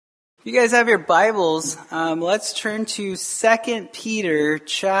If you guys have your Bibles, let's turn to 2 Peter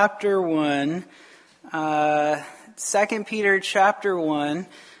chapter 1. 2 Peter chapter 1.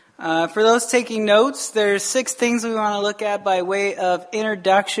 For those taking notes, there's 6 things we want to look at by way of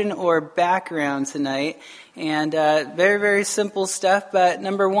introduction or background tonight. And very, very simple stuff. But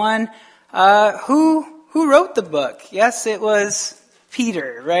number 1, who wrote the book? Yes, it was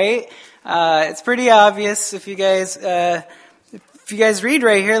Peter, right? It's pretty obvious if you guys read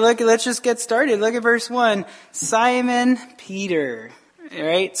right here, let's just get started. Look at verse 1. Simon Peter. All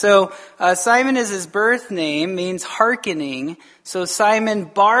right, so Simon is his birth name, means hearkening. So Simon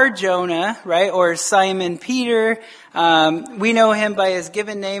Bar Jonah, right, or Simon Peter. We know him by his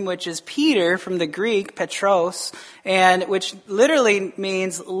given name, which is Peter from the Greek, Petros, and which literally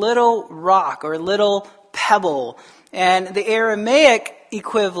means little rock or little pebble. And the Aramaic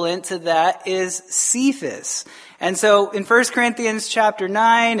equivalent to that is Cephas. And so in 1 Corinthians chapter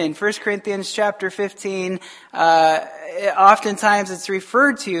 9 and 1 Corinthians chapter 15, oftentimes it's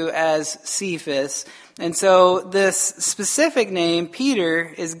referred to as Cephas. And so this specific name, Peter,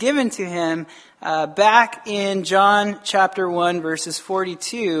 is given to him back in John chapter 1 verses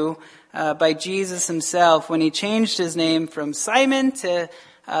 42 by Jesus himself when he changed his name from Simon to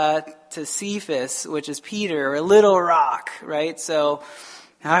Cephas, which is Peter, or a little rock, right? So,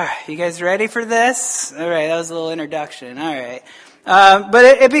 all right, you guys ready for this? All right, that was a little introduction. All right. But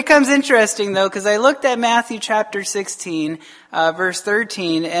it becomes interesting, though, because I looked at Matthew chapter 16, verse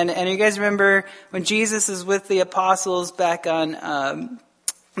 13, and you guys remember when Jesus is with the apostles back on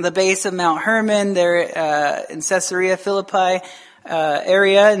the base of Mount Hermon there in Caesarea Philippi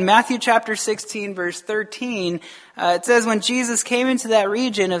area. In Matthew chapter 16, verse 13, it says, when Jesus came into that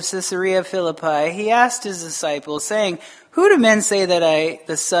region of Caesarea Philippi, he asked his disciples, saying, "Who do men say that I,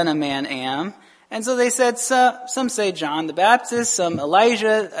 the Son of Man, am?" And so they said, some say John the Baptist, some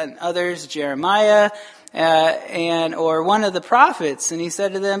Elijah, and others Jeremiah, or one of the prophets. And he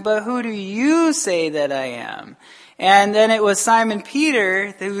said to them, "But who do you say that I am?" And then it was Simon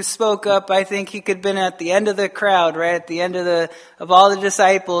Peter who spoke up. I think he could have been at the end of the crowd, right at the end of all the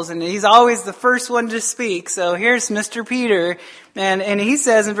disciples, and he's always the first one to speak. So here's Mr. Peter, and he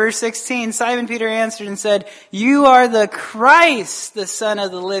says in verse 16, Simon Peter answered and said, "You are the Christ, the Son of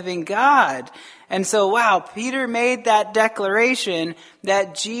the living God." And so, wow, Peter made that declaration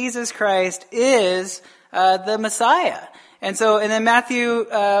that Jesus Christ is the Messiah. And then Matthew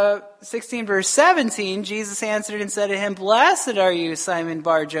 16 verse 17, Jesus answered and said to him, "Blessed are you, Simon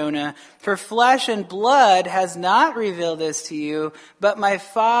Bar Jonah, for flesh and blood has not revealed this to you, but my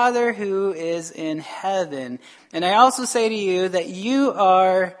Father who is in heaven. And I also say to you that you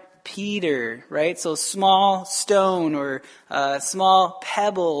are Peter," right? So small stone or small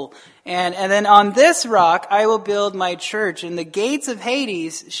pebble. And then on this rock I will build my church, and the gates of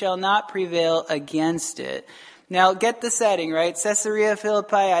Hades shall not prevail against it. Now, get the setting, right? Caesarea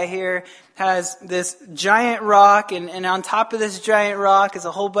Philippi, I hear, has this giant rock, and on top of this giant rock is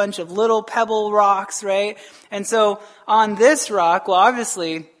a whole bunch of little pebble rocks, right? And so, on this rock, well,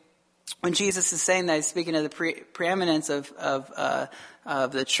 obviously, when Jesus is saying that, he's speaking of the preeminence of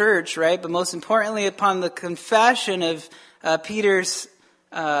the church, right? But most importantly, upon the confession of Peter's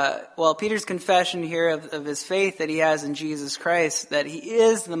confession here of his faith that he has in Jesus Christ, that he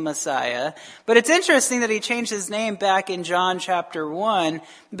is the Messiah. But it's interesting that he changed his name back in John chapter 1,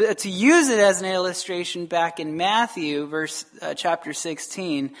 but to use it as an illustration back in Matthew chapter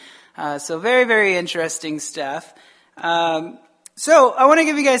 16. So very, very interesting stuff. So I want to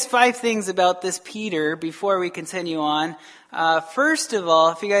give you guys 5 things about this Peter before we continue on. First of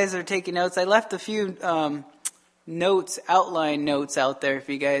all, if you guys are taking notes, I left a few outline notes out there if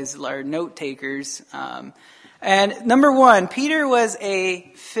you guys are note takers. And number 1, Peter was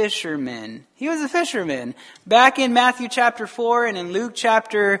a fisherman. He was a fisherman. Back in Matthew chapter 4 and in Luke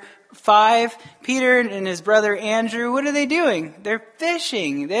chapter 5, Peter and his brother Andrew, what are they doing? They're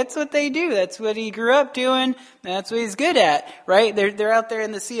fishing. That's what they do. That's what he grew up doing. That's what he's good at, right? They're out there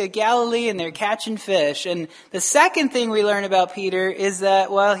in the Sea of Galilee and they're catching fish. And the second thing we learn about Peter is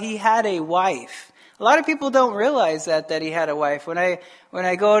that, well, he had a wife. A lot of people don't realize that he had a wife. When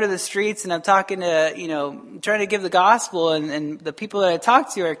I go to the streets and I'm talking to, trying to give the gospel and the people that I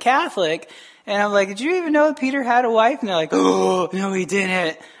talk to are Catholic, and I'm like, "Did you even know that Peter had a wife?" And they're like, "Oh, no, he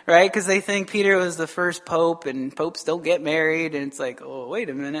didn't," right? Because they think Peter was the first pope, and popes don't get married, and it's like, oh,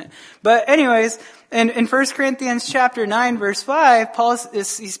 wait a minute. But anyways, in 1 Corinthians chapter 9, verse 5, Paul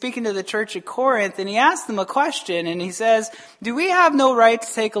he's speaking to the church at Corinth, and he asks them a question, and he says, "Do we have no right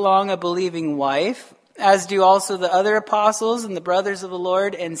to take along a believing wife, as do also the other apostles and the brothers of the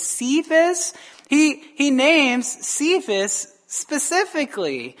Lord?" And Cephas, he names Cephas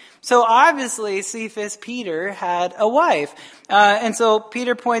specifically. So obviously Cephas, Peter, had a wife. And so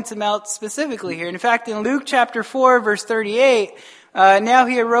Peter points him out specifically here. In fact, in Luke chapter 4, verse 38, now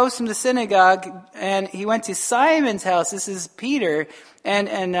he arose from the synagogue and he went to Simon's house. This is Peter.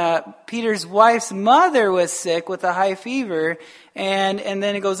 And Peter's wife's mother was sick with a high fever. And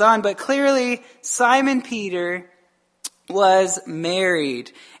then it goes on. But clearly Simon Peter was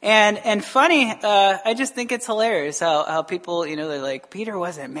married. And funny, I just think it's hilarious how people, they're like, Peter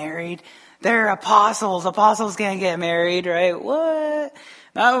wasn't married. They're apostles. Apostles can't get married, right? What?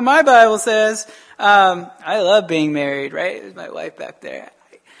 Not what my Bible says. I love being married, right? There's my wife back there.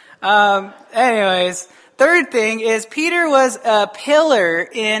 Anyways, third thing is Peter was a pillar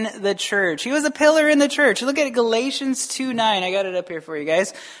in the church. He was a pillar in the church. Look at Galatians 2:9. I got it up here for you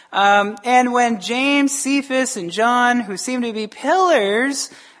guys. And when James, Cephas, and John, who seem to be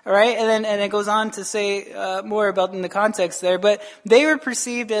pillars, right? And it goes on to say more about in the context there, but they were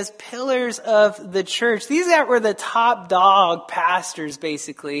perceived as pillars of the church. These were the top dog pastors,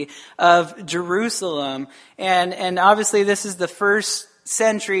 basically, of Jerusalem. And obviously this is the first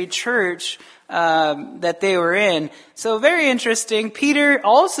century church that they were in. So very interesting. Peter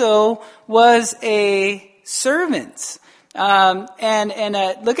also was a servant.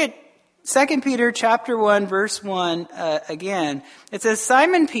 Look at 2 Peter chapter 1, verse 1 again. It says,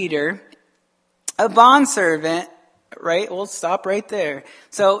 Simon Peter, a bondservant, right? We'll stop right there.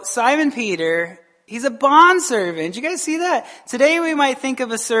 So Simon Peter, he's a bondservant. You guys see that? Today we might think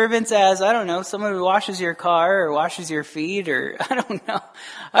of a servant as, I don't know, someone who washes your car or washes your feet or I don't know.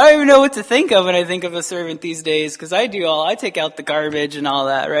 I don't even know what to think of when I think of a servant these days because I take out the garbage and all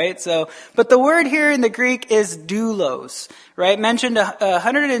that, right? So, but the word here in the Greek is doulos, right? Mentioned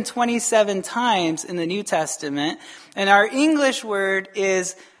 127 times in the New Testament. And our English word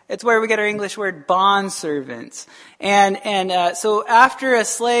it's where we get our English word bondservants. So after a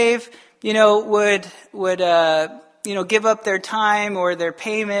slave, would give up their time or their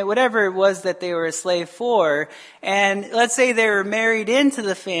payment, whatever it was that they were a slave for. And let's say they were married into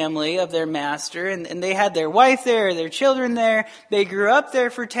the family of their master and they had their wife there, or their children there. They grew up there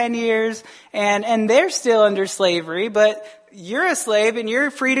for 10 years and they're still under slavery, but you're a slave and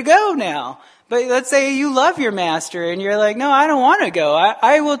you're free to go now. But let's say you love your master and you're like, no, I don't want to go.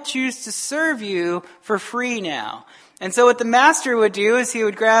 I will choose to serve you for free now. And so what the master would do is he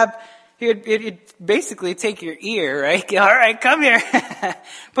would basically take your ear, right? All right, come here.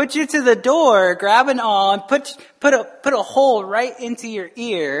 Put you to the door, grab an awl, and put a hole right into your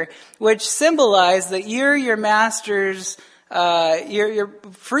ear, which symbolized that you're your master's, you're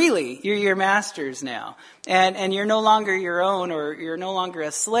your master's now. And you're no longer your own, or you're no longer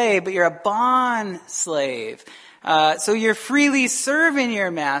a slave, but you're a bond slave. So you're freely serving your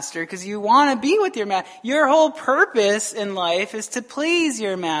master because you want to be with your master. Your whole purpose in life is to please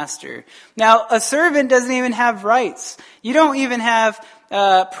your master. Now, a servant doesn't even have rights. You don't even have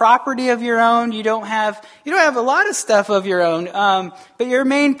property of your own. You don't have a lot of stuff of your own. But your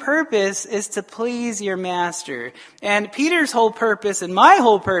main purpose is to please your master. And Peter's whole purpose and my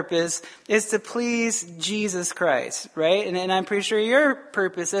whole purpose is to please Jesus Christ, right? And I'm pretty sure your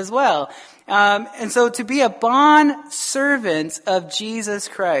purpose as well. And so to be a bond servant of Jesus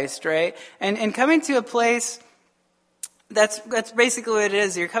Christ, right? And coming to a place, that's basically what it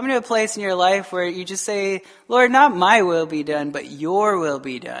is. You're coming to a place in your life where you just say, Lord, not my will be done, but your will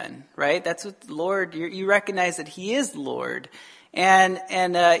be done, right? That's what the Lord, you recognize that He is Lord. And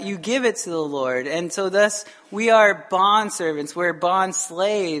you give it to the Lord. And so thus, we are bond servants. We're bond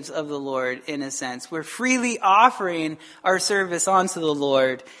slaves of the Lord, in a sense. We're freely offering our service onto the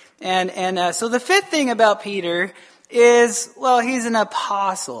Lord. So the fifth thing about Peter is, well, he's an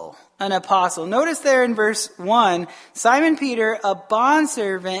apostle. An apostle. Notice there in verse 1, Simon Peter, a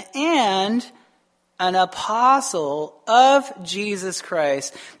bondservant and an apostle of Jesus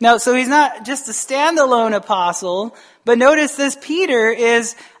Christ. Now, so he's not just a standalone apostle, but notice this Peter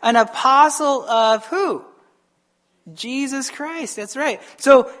is an apostle of who? Jesus Christ. That's right.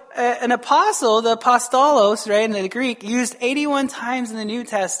 So an apostle, the apostolos, right, in the Greek, used 81 times in the New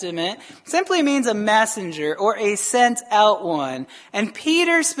Testament, simply means a messenger or a sent out one. And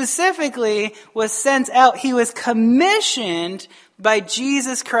Peter specifically was sent out. He was commissioned by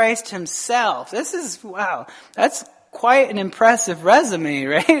Jesus Christ Himself. Wow, that's quite an impressive resume,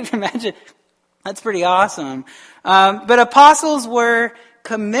 right? Imagine, that's pretty awesome. But apostles were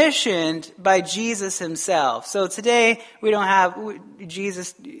commissioned by Jesus Himself. So today we don't have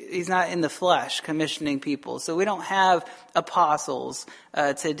Jesus. He's not in the flesh commissioning people. So we don't have apostles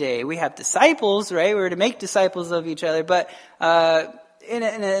today. We have disciples, right? We're to make disciples of each other. But in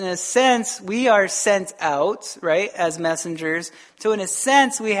a sense, we are sent out, right, as messengers. So in a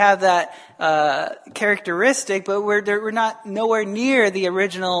sense, we have that characteristic, but we're not nowhere near the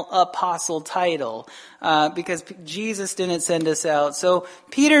original apostle title, because Jesus didn't send us out. So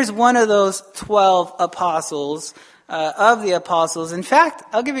Peter's one of those 12 apostles, of the apostles. In fact,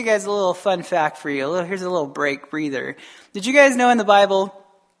 I'll give you guys a little fun fact for you. Here's a little breather. Did you guys know in the Bible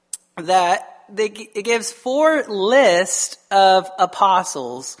that it gives 4 lists of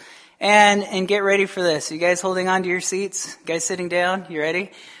apostles? And get ready for this. You guys holding on to your seats? You guys sitting down? You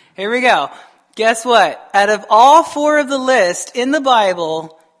ready? Here we go. Guess what? Out of all 4 of the list in the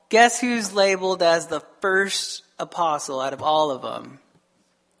Bible, guess who's labeled as the first apostle out of all of them?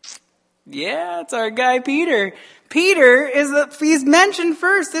 Yeah, it's our guy Peter. Peter he's mentioned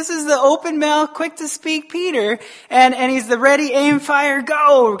first. This is the open mouth, quick to speak Peter. And he's the ready, aim, fire,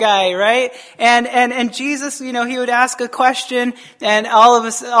 go guy, right? And Jesus, he would ask a question and all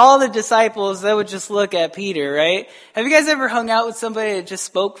the disciples, they would just look at Peter, right? Have you guys ever hung out with somebody that just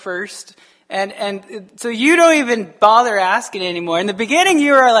spoke first? And so you don't even bother asking anymore. In the beginning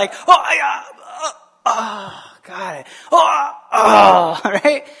you were like, got it.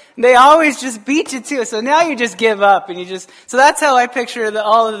 Right? They always just beat you to it. So now you just give up and so that's how I picture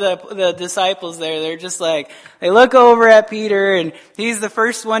all of the disciples there. They're just like, they look over at Peter and he's the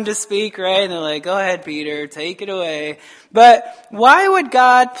first one to speak, right? And they're like, go ahead, Peter, take it away. But why would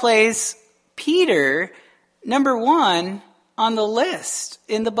God place Peter, number 1, on the list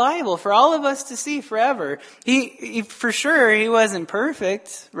in the Bible for all of us to see forever? He for sure, he wasn't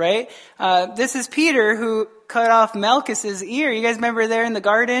perfect, right? This is Peter who cut off Malchus's ear. You guys remember there in the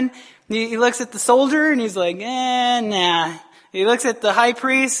garden? He looks at the soldier and he's like, nah. He looks at the high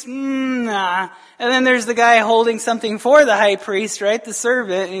priest, nah. And then there's the guy holding something for the high priest, right? The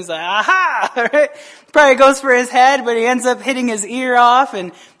servant. And he's like, aha! Right? Probably goes for his head, but he ends up hitting his ear off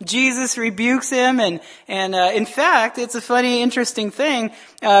and Jesus rebukes him. And in fact, it's a funny, interesting thing.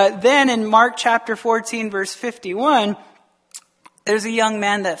 Then in Mark chapter 14, verse 51, there's a young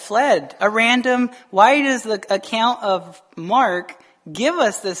man that fled. Why does the account of Mark give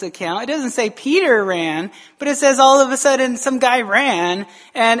us this account? It doesn't say Peter ran, but it says all of a sudden some guy ran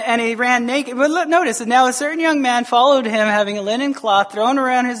and he ran naked. But notice, now a certain young man followed him having a linen cloth thrown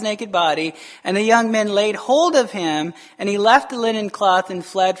around his naked body, and the young men laid hold of him, and he left the linen cloth and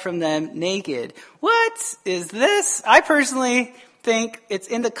fled from them naked. What is this? I personally think it's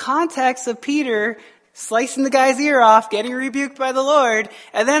in the context of Peter slicing the guy's ear off, getting rebuked by the Lord.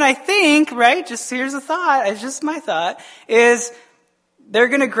 And then I think, right, here's a thought, it's just my thought, is they're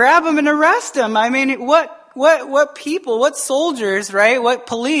going to grab him and arrest him. I mean, what people, what soldiers, right, what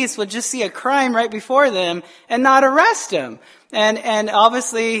police would just see a crime right before them and not arrest him? And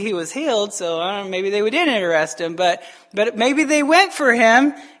obviously he was healed, so I don't know, maybe they didn't arrest him, but maybe they went for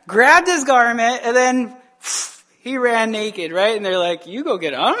him, grabbed his garment, and then he ran naked, right? And they're like, you go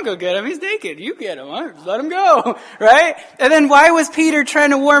get him. I don't go get him. He's naked. You get him. Let him go, right? And then why was Peter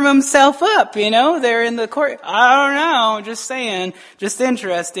trying to warm himself up, there in the court? I don't know. Just saying. Just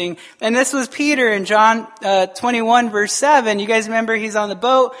interesting. And this was Peter in John 21, verse 7. You guys remember he's on the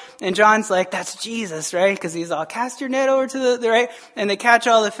boat and John's like, that's Jesus, right? Because he's all, cast your net over to the right? And they catch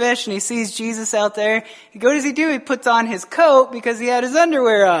all the fish and he sees Jesus out there. What does he do? He puts on his coat because he had his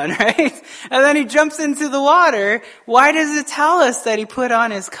underwear on, right? And then he jumps into the water. Why does it tell us that he put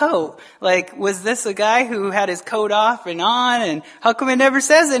on his coat? Like, was this a guy who had his coat off and on? And how come it never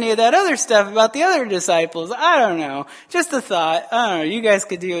says any of that other stuff about the other disciples? I don't know. Just a thought. I don't know. You guys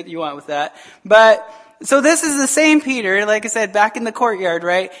could do what you want with that. But, so this is the same Peter, like I said, back in the courtyard,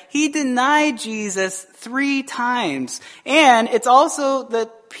 right? He denied Jesus 3 times. And it's also the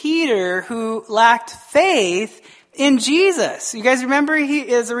Peter who lacked faith in Jesus. You guys remember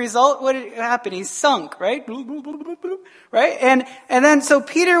as a result, what happened? He sunk, right? Right? And then, so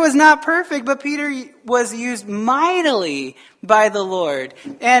Peter was not perfect, but Peter was used mightily by the Lord.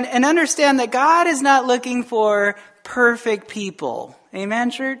 And understand that God is not looking for perfect people. Amen,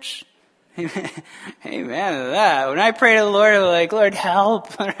 church? Amen to that. When I pray to the Lord, I'm like, Lord,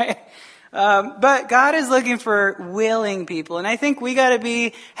 help, right? But God is looking for willing people. And I think we gotta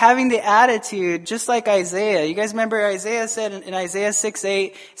be having the attitude just like Isaiah. You guys remember Isaiah said in Isaiah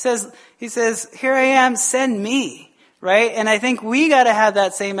 6:8, he says, here I am, send me. Right? And I think we gotta have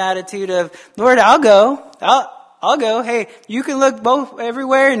that same attitude of, Lord, I'll go. I'll go. Hey, you can look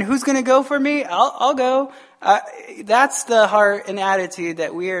everywhere and who's gonna go for me? I'll go. That's the heart and attitude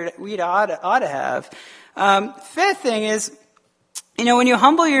that we ought to have. Fifth thing is, when you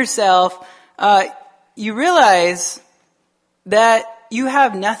humble yourself, you realize that you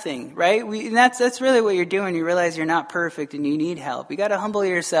have nothing, right? And that's really what you're doing. You realize you're not perfect and you need help. You got to humble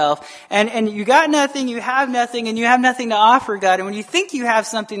yourself. And you got nothing, you have nothing, and you have nothing to offer God. And when you think you have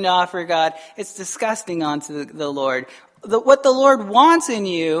something to offer God, it's disgusting unto the Lord. What the Lord wants in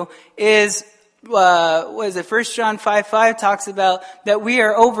you is, what is it? 1 John 5:5 talks about that we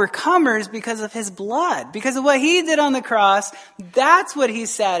are overcomers because of his blood. Because of what he did on the cross, that's what he's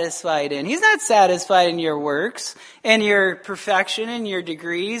satisfied in. He's not satisfied in your works, and your perfection, and your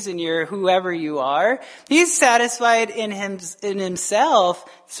degrees, and your whoever you are. He's satisfied in himself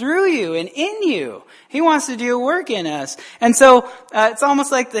through you and in you. He wants to do a work in us. And so, it's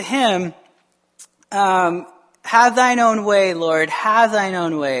almost like the hymn, have thine own way, Lord, have thine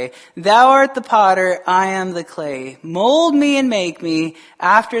own way. Thou art the potter, I am the clay. Mold me and make me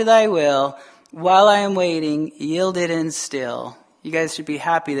after thy will. While I am waiting, yielded and still. You guys should be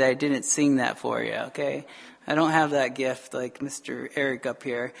happy that I didn't sing that for you, okay? I don't have that gift like Mr. Eric up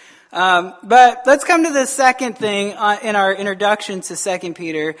here. But let's come to the second thing in our introduction to 2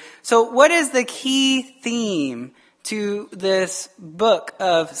 Peter. So what is the key theme to this book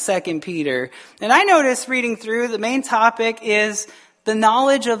of 2 Peter? And I noticed reading through, the main topic is the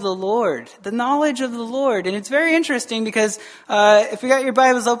knowledge of the Lord. The knowledge of the Lord. And it's very interesting because if you got your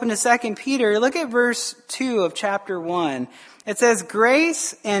Bibles open to 2 Peter, look at verse 2 of chapter 1. It says,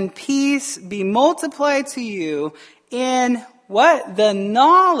 grace and peace be multiplied to you in what? The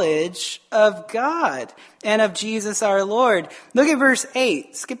knowledge of God and of Jesus our Lord. Look at verse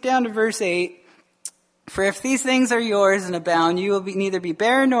 8. Skip down to verse 8. For if these things are yours and abound, you will neither be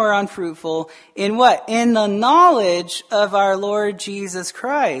barren nor unfruitful in what? In the knowledge of our Lord Jesus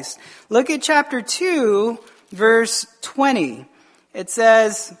Christ. Look at chapter 2, verse 20. It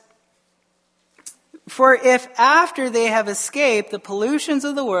says, for if after they have escaped the pollutions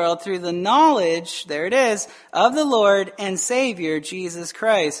of the world through the knowledge, there it is, of the Lord and Savior Jesus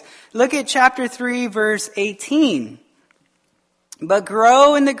Christ. Look at chapter 3, verse 18. But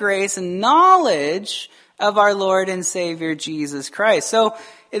grow in the grace and knowledge of our Lord and Savior Jesus Christ. So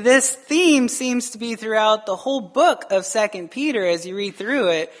this theme seems to be throughout the whole book of 2 Peter as you read through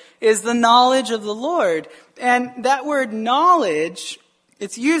it, is the knowledge of the Lord. And that word knowledge,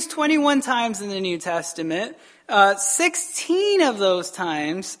 it's used 21 times in the New Testament. 16 of those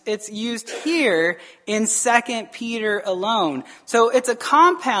times it's used here in 2 Peter alone. So it's a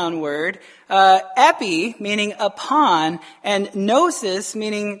compound word. Epi, meaning upon, and gnosis,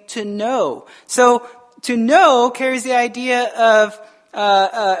 meaning to know. So to know carries the idea of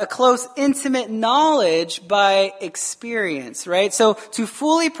a close, intimate knowledge by experience, right? So to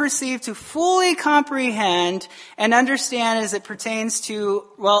fully perceive, to fully comprehend and understand as it pertains to,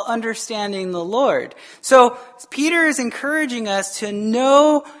 well, understanding the Lord. So Peter is encouraging us to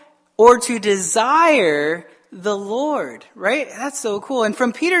know or to desire the Lord, right? That's so cool. And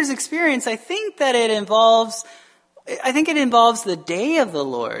from Peter's experience, I think it involves the day of the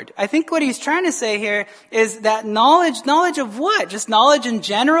Lord. I think what he's trying to say here is that knowledge of what? Just knowledge in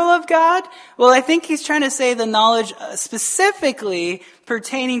general of God? Well, I think he's trying to say the knowledge specifically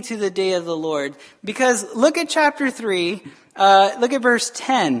pertaining to the day of the Lord. Because look at chapter 3, look at verse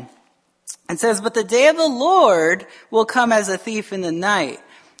 10. It says, but the day of the Lord will come as a thief in the night.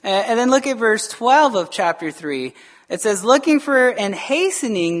 And then look at verse 12 of chapter 3. It says, looking for and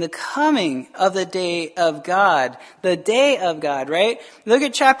hastening the coming of the day of God. The day of God, right? Look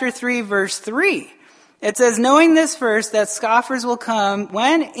at chapter 3, verse 3. It says, knowing this first, that scoffers will come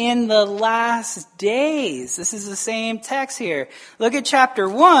when? In the last days. This is the same text here. Look at chapter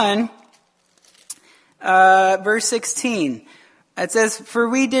 1, verse 16. It says, for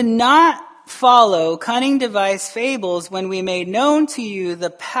we did not follow cunning device fables when we made known to you the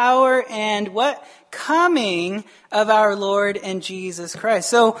power and what? Coming of our Lord and Jesus Christ.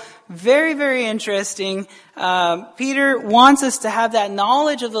 So very, very interesting. Peter wants us to have that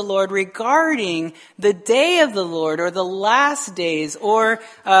knowledge of the Lord regarding the day of the Lord, or the last days, or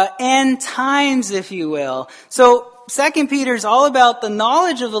end times, if you will. So 2 Peter is all about the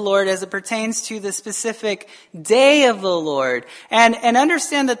knowledge of the Lord as it pertains to the specific day of the Lord. And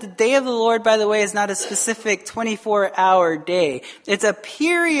understand that the day of the Lord, by the way, is not a specific 24-hour day. It's a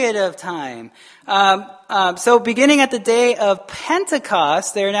period of time. So beginning at the day of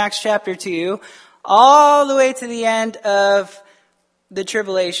Pentecost, there in Acts chapter 2, all the way to the end of the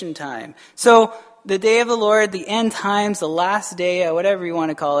tribulation time. So the day of the Lord, the end times, the last day, whatever you want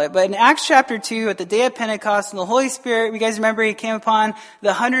to call it. But in Acts chapter 2, at the day of Pentecost, and the Holy Spirit, you guys remember he came upon the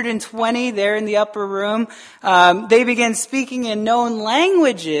 120 there in the upper room. They began speaking in known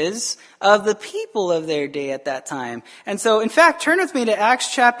languages of the people of their day at that time. And so, in fact, turn with me to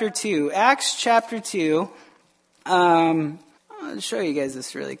Acts chapter 2. Acts chapter 2. I'll show you guys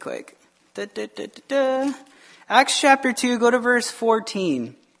this really quick. Acts chapter 2, go to verse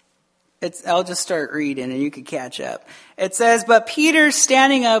 14. I'll just start reading and you can catch up. It says, "But Peter,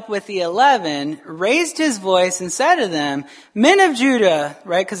 standing up with the 11, raised his voice and said to them, 'Men of Judah,'"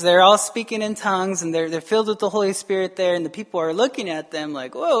 right? Because they're all speaking in tongues and they're filled with the Holy Spirit there, and the people are looking at them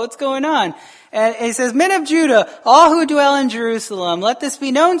like, "Whoa, what's going on?" And he says, "Men of Judah, all who dwell in Jerusalem, let this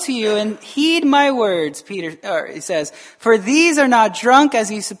be known to you and heed my words," he says, "For these are not drunk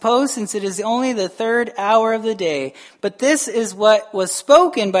as you suppose, since it is only the 3rd hour of the day. But this is what was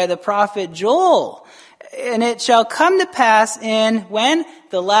spoken by the prophet Joel. And it shall come to pass in," when?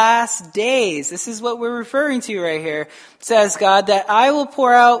 "The last days." This is what we're referring to right here. Says God, "that I will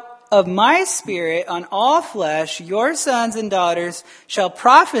pour out of my Spirit on all flesh. Your sons and daughters shall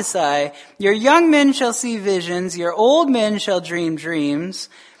prophesy. Your young men shall see visions. Your old men shall dream dreams."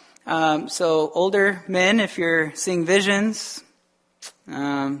 So older men, if you're seeing visions,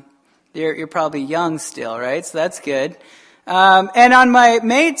 you're probably young still, right? So that's good. "And on my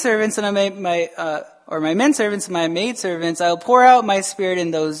maidservants and on my men servants and my maidservants, I will pour out my Spirit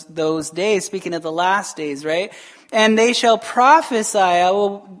in those days," speaking of the last days, right? "And they shall prophesy. I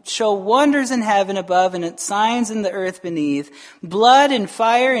will show wonders in heaven above and signs in the earth beneath, blood and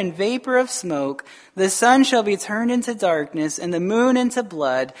fire and vapor of smoke. The sun shall be turned into darkness and the moon into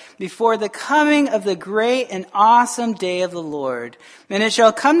blood before the coming of the great and awesome day of the Lord. And it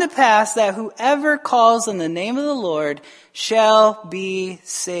shall come to pass that whoever calls on the name of the Lord shall be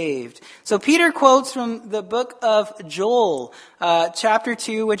saved." So Peter quotes from the book of Joel, chapter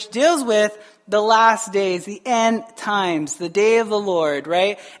 2, which deals with the last days, the end times, the day of the Lord,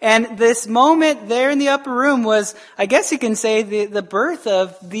 right? And this moment there in the upper room was, I guess you can say, the birth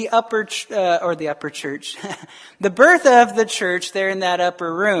of the upper church, the birth of the church there in that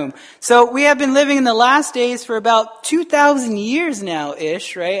upper room. So we have been living in the last days for about 2,000 years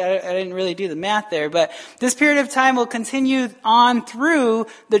now-ish, right? I didn't really do the math there, but this period of time will continue on through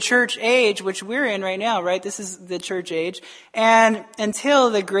the church age, which we're in right now, right? This is the church age, and until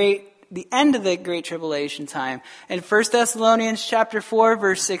the end of the Great Tribulation time. In 1 Thessalonians chapter 4,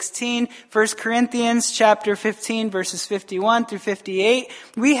 verse 16, 1 Corinthians chapter 15, verses 51 through 58,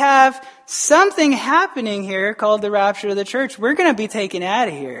 we have something happening here called the rapture of the church. We're going to be taken out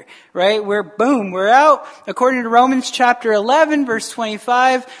of here, right? We're out. According to Romans chapter 11, verse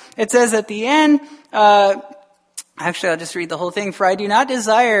 25, it says at the end, actually, I'll just read the whole thing. "For I do not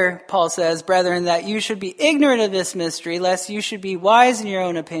desire," Paul says, "brethren, that you should be ignorant of this mystery, lest you should be wise in your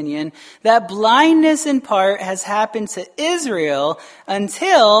own opinion, that blindness in part has happened to Israel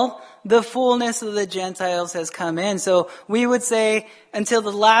until the fullness of the Gentiles has come in." So we would say until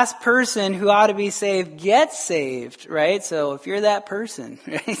the last person who ought to be saved gets saved, right? So if you're that person,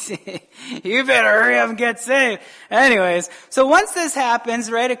 right, you better hurry up and get saved. Anyways, so once this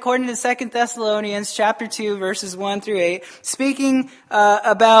happens, right, according to 2 Thessalonians chapter 2, verses 1 through 8, speaking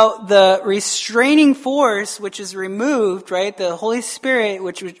about the restraining force which is removed, right, the Holy Spirit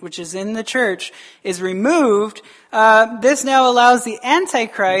which is in the church is removed. This now allows the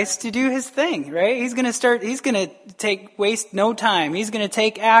Antichrist to do his thing, right? He's going to waste no time. He's going to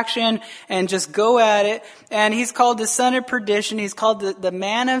take action and just go at it. And he's called the son of perdition. He's called the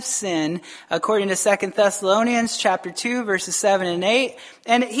man of sin, according to 2 Thessalonians chapter 2, verses 7 and 8.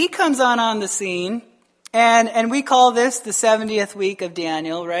 And he comes on the scene. And we call this the 70th week of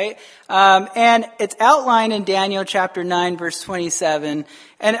Daniel, right? And it's outlined in Daniel chapter 9, verse 27.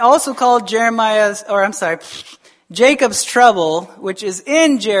 And also called Jacob's trouble, which is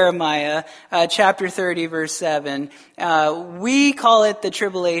in Jeremiah chapter 30, verse 7. We call it the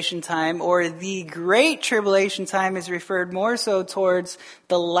tribulation time, or the great tribulation time is referred more so towards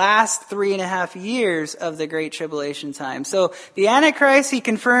the last 3.5 years of the great tribulation time. So the Antichrist, he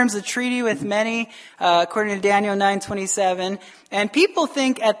confirms a treaty with many, according to Daniel 9:27. And people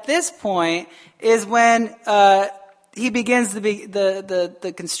think at this point is when he begins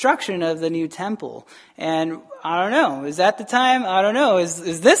the construction of the new temple. And I don't know. Is that the time? I don't know.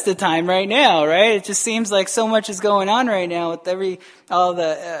 Is this the time right now, right? It just seems like so much is going on right now with all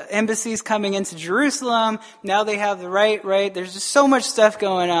the embassies coming into Jerusalem. Now they have the right? There's just so much stuff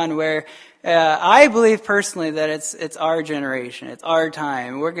going on where I believe personally that it's our generation. It's our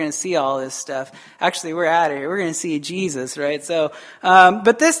time. We're going to see all this stuff. Actually, we're out of here. We're going to see Jesus, right? So,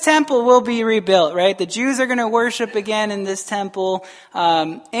 but this temple will be rebuilt, right? The Jews are going to worship again in this temple.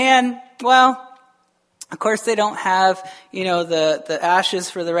 Of course, they don't have, the ashes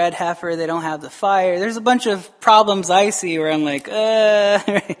for the red heifer. They don't have the fire. There's a bunch of problems I see where I'm like,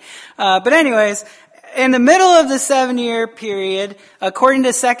 But anyways, in the middle of the 7-year period, according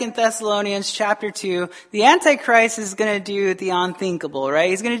to 2 Thessalonians chapter 2, the Antichrist is going to do the unthinkable, right?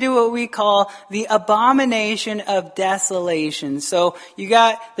 He's going to do what we call the abomination of desolation. So you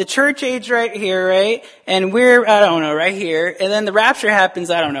got the church age right here, right? And we're, I don't know, right here. And then the rapture happens,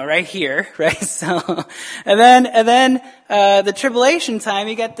 I don't know, right here, right? So, and then the tribulation time,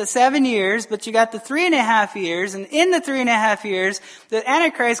 you got the 7 years, but you got the 3.5 years. And in the 3.5 years, the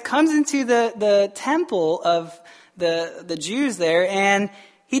Antichrist comes into the temple of the Jews there, and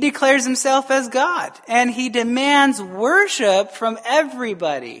he declares himself as God. And he demands worship from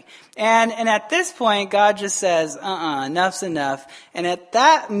everybody. And at this point, God just says, enough's enough. And at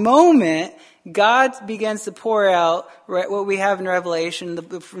that moment, God begins to pour out what we have in Revelation,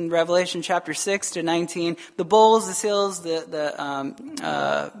 from Revelation chapter 6 to 19. The bowls, the seals, the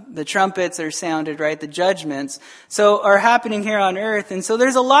trumpets are sounded, right? The judgments. So are happening here on earth. And so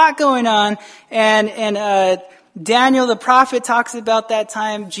there's a lot going on. And Daniel the prophet talks about that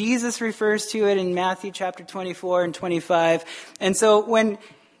time. Jesus refers to it in Matthew chapter 24 and 25. And so when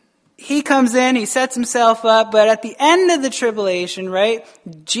he comes in, he sets himself up, but at the end of the tribulation, right,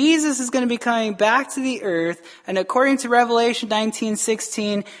 Jesus is going to be coming back to the earth, and according to Revelation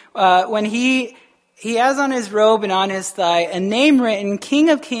 19:16, when he has on his robe and on his thigh a name written,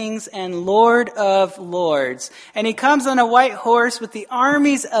 King of Kings and Lord of Lords. And he comes on a white horse with the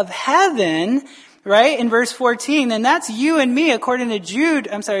armies of heaven, right, in verse 14, and that's you and me, according to Jude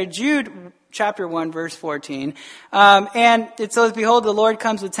chapter 1, verse 14. And it says, behold, the Lord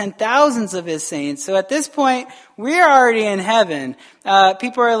comes with 10,000s of his saints. So at this point, we're already in heaven.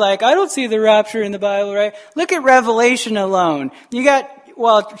 People are like, I don't see the rapture in the Bible, right? Look at Revelation alone. You got,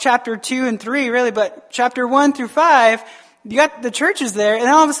 chapter 2 and 3, really, but chapter 1 through 5, you got the churches there, and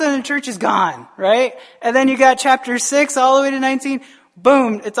all of a sudden the church is gone, right? And then you got chapter 6 all the way to 19.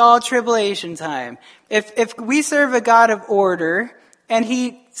 Boom, it's all tribulation time. If we serve a God of order, and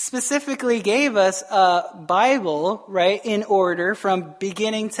he specifically gave us a Bible, right, in order from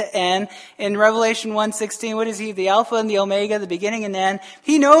beginning to end. In Revelation 1:16, what is he? The Alpha and the Omega, the beginning and end.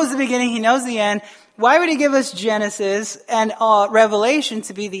 He knows the beginning, he knows the end. Why would he give us Genesis and Revelation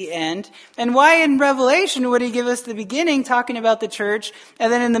to be the end? And why in Revelation would he give us the beginning, talking about the church,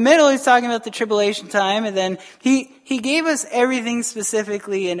 and then in the middle he's talking about the tribulation time, and then he gave us everything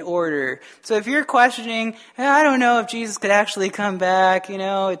specifically in order. So if you're questioning, I don't know if Jesus could actually come back,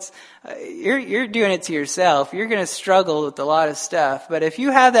 it's you're doing it to yourself. You're going to struggle with a lot of stuff. But if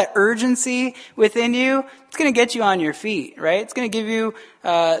you have that urgency within you, it's going to get you on your feet, right? It's going to give you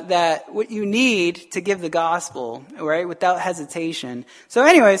what you need to give the gospel, right, without hesitation. So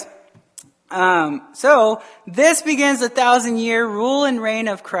anyways, so this begins the 1,000-year rule and reign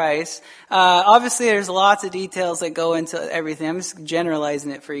of Christ. Obviously, there's lots of details that go into everything. I'm just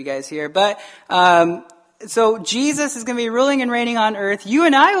generalizing it for you guys here, but so Jesus is going to be ruling and reigning on earth. You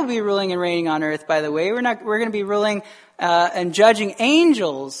and I will be ruling and reigning on earth, by the way. We're going to be ruling and judging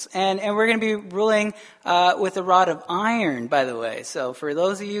angels, and we're going to be ruling with a rod of iron, by the way. So for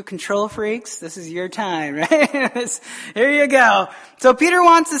those of you control freaks, this is your time, right? Here you go. So Peter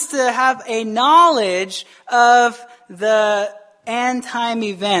wants us to have a knowledge of the end time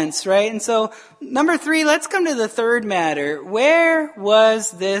events, right? And so number 3, let's come to the third matter. Where was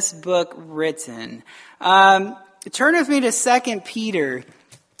this book written? Turn with me to 2 Peter.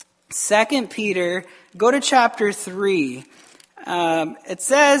 2 Peter, go to chapter 3. It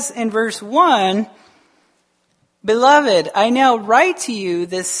says in verse 1, Beloved, I now write to you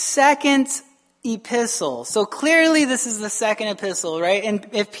the second epistle. So clearly this is the second epistle, right? And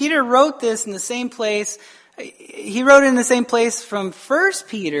if Peter wrote this in the same place, he wrote it in the same place from 1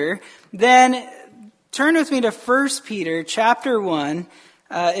 Peter, then turn with me to 1 Peter chapter 1.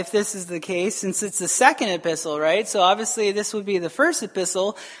 If this is the case, since it's the second epistle, right? So obviously this would be the first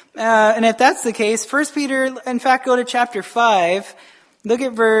epistle. And if that's the case, 1 Peter, in fact, go to chapter 5. Look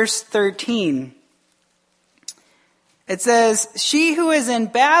at verse 13. It says, She who is in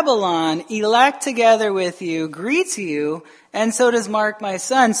Babylon, elect together with you, greets you, and so does Mark my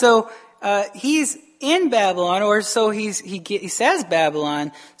son. So he's in Babylon, or so he says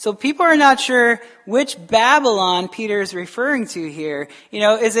Babylon. So people are not sure which Babylon Peter is referring to here.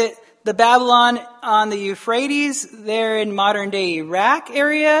 Is it the Babylon on the Euphrates there in modern day Iraq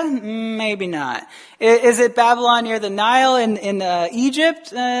area? Maybe not. Is it Babylon near the Nile in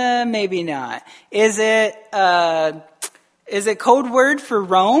Egypt? Maybe not. Is it code word for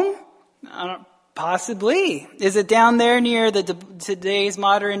Rome? Possibly. Is it down there near today's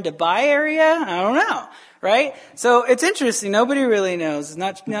modern Dubai area? I don't know, right? So it's interesting. Nobody really knows.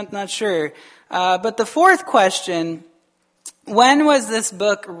 Not sure. But the fourth question, when was this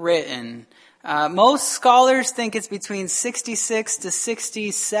book written? Most scholars think it's between 66 to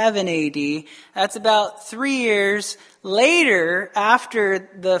 67 AD. That's about 3 years later after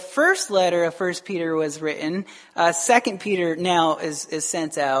the first letter of 1 Peter was written. 2 Peter now is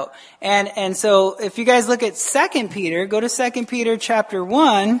sent out. And so if you guys look at 2 Peter, go to 2 Peter chapter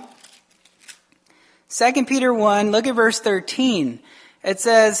 1. 2 Peter 1, look at verse 13. It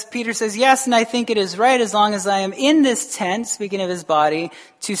says, Peter says, yes, and I think it is right, as long as I am in this tent, speaking of his body,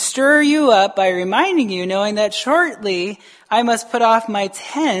 to stir you up by reminding you, knowing that shortly I must put off my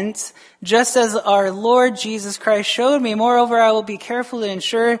tent, just as our Lord Jesus Christ showed me. Moreover, I will be careful to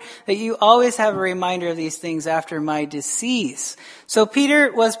ensure that you always have a reminder of these things after my decease. So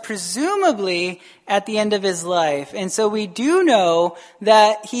Peter was presumably at the end of his life. And so we do know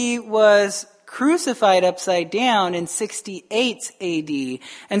that he was crucified upside down in 68 AD.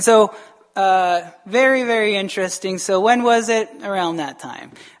 And so, very, very interesting. So when was it? Around that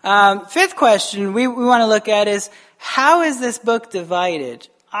time. Fifth question we want to look at is, how is this book divided?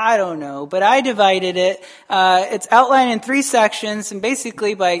 I don't know, but I divided it. It's outlined in 3 sections and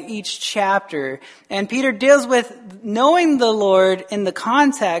basically by each chapter. And Peter deals with knowing the Lord in the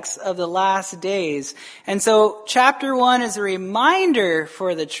context of the last days. And so chapter 1 is a reminder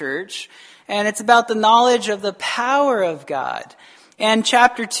for the church. And it's about the knowledge of the power of God. And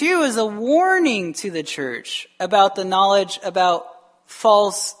chapter 2 is a warning to the church about the knowledge about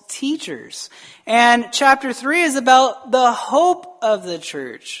false teachers. And chapter 3 is about the hope of the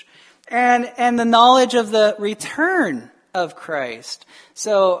church and the knowledge of the return of Christ.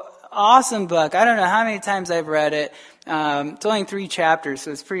 So, awesome book. I don't know how many times I've read it. It's only 3 chapters,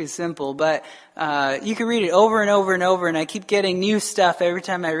 so it's pretty simple, but you can read it over and over and over, and I keep getting new stuff every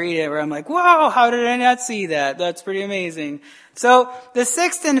time I read it where I'm like, wow, how did I not see that? That's pretty amazing. So the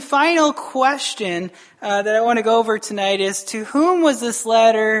 6th and final question that I want to go over tonight is, to whom was this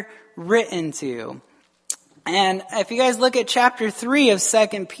letter written to? And if you guys look at chapter 3 of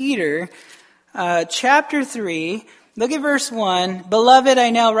 2 Peter, chapter 3, look at verse 1. Beloved, I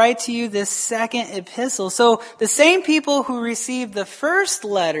now write to you this second epistle. So the same people who received the first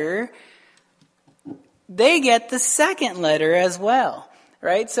letter, they get the second letter as well,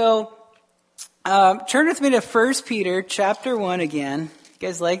 right? So turn with me to 1 Peter chapter 1 again. You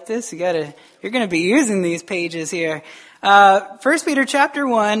guys like this? You're going to be using these pages here. 1 Peter chapter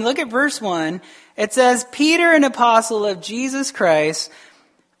 1, look at verse 1. It says, Peter, an apostle of Jesus Christ,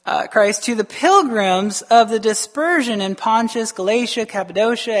 to the pilgrims of the dispersion in Pontus, Galatia,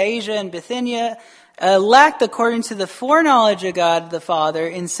 Cappadocia, Asia, and Bithynia, elect according to the foreknowledge of God the Father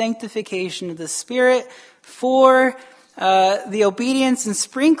in sanctification of the Spirit for the obedience and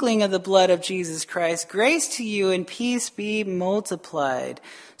sprinkling of the blood of Jesus Christ. Grace to you and peace be multiplied.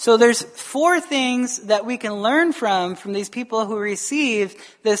 So there's 4 things that we can learn from these people who received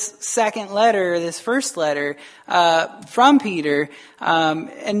this second letter, this first letter from Peter.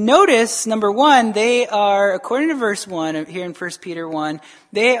 And notice, number 1, they are, according to verse 1 here in 1 Peter 1,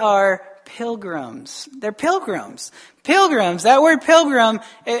 they are pilgrims. They're pilgrims. Pilgrims, that word pilgrim,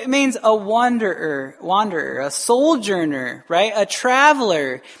 it means a wanderer, a sojourner, right? A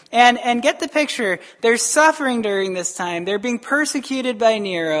traveler. And get the picture, they're suffering during this time. They're being persecuted by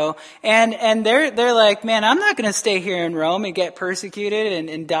Nero. And they're like, man, I'm not going to stay here in Rome and get persecuted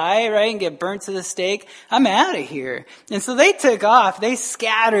and die, right? And get burnt to the stake. I'm out of here. And so they took off. They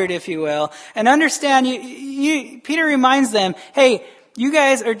scattered, if you will. And understand, Peter reminds them, hey, you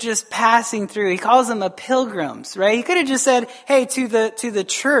guys are just passing through. He calls them a pilgrims, right? He could have just said, hey, to the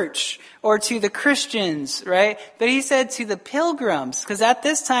church or to the Christians, right? But he said to the pilgrims, because at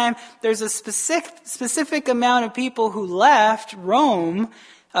this time, there's a specific amount of people who left Rome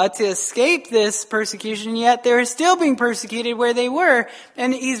to escape this persecution, yet they were still being persecuted where they were.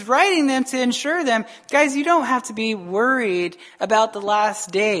 And he's writing them to ensure them, guys, you don't have to be worried about the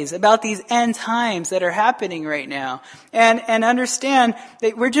last days, about these end times that are happening right now. And understand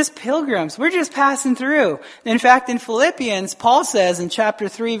that we're just pilgrims. We're just passing through. In fact, in Philippians, Paul says in chapter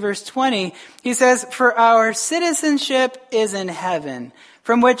 3, verse 20, he says, for our citizenship is in heaven,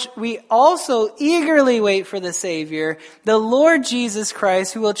 from which we also eagerly wait for the Savior, the Lord Jesus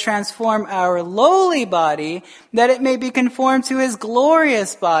Christ, who will transform our lowly body, that it may be conformed to his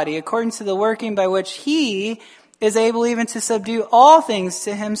glorious body, according to the working by which he is able even to subdue all things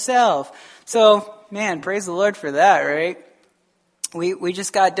to himself. So, man, praise the Lord for that, right? We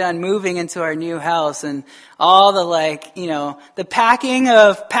just got done moving into our new house, and all the packing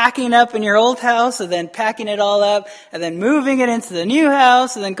up in your old house and then packing it all up and then moving it into the new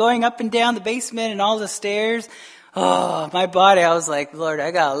house and then going up and down the basement and all the stairs. Oh, my body, I was like, Lord,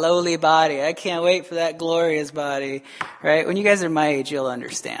 I got a lowly body. I can't wait for that glorious body, right? When you guys are my age, you'll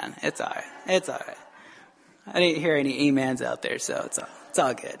understand. It's all right. It's all right. I didn't hear any amens out there, so it's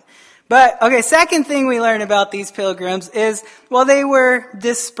all good. But, okay, second thing we learn about these pilgrims is, well, they were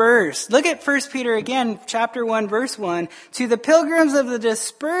dispersed. Look at 1 Peter again, chapter 1, verse 1. To the pilgrims of the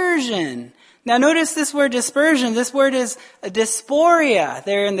dispersion. Now notice this word dispersion. This word is dysporia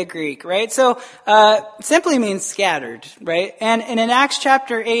there in the Greek, right? So, simply means scattered, right? And in Acts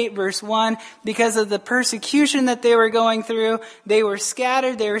chapter 8, verse 1, because of the persecution that they were going through, they were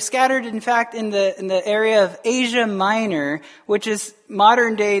scattered. They were scattered, in fact, in the area of Asia Minor, which is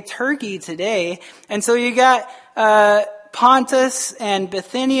modern day Turkey today. And so you got, Pontus and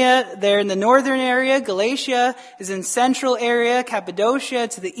Bithynia, they're in the northern area. Galatia is in central area. Cappadocia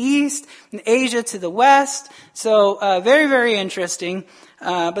to the east, and Asia to the west. So, very, very interesting.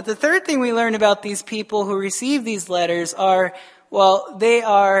 But the third thing we learn about these people who receive these letters are, well, they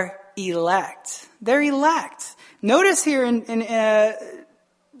are elect. They're elect. Notice here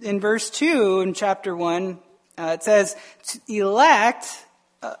in verse 2 in chapter 1, it says, elect,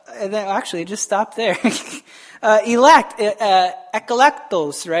 and then actually just stop there. Elect,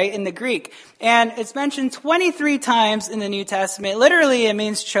 ekolektos, right, in the Greek. And it's mentioned 23 times in the New Testament. Literally, it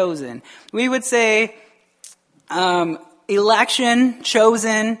means chosen. We would say, election,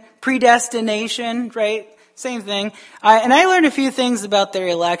 chosen, predestination, right? Same thing. And I learned a few things about their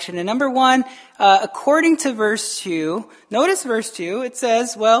election. And number one, according to verse 2, notice verse 2, it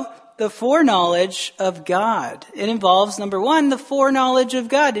says, well, the foreknowledge of God. It involves, number one, the foreknowledge of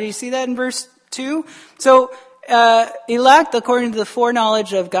God. Did you see that in verse 2? So, elect according to the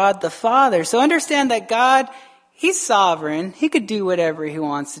foreknowledge of God the Father. So understand that God, He's sovereign. He could do whatever He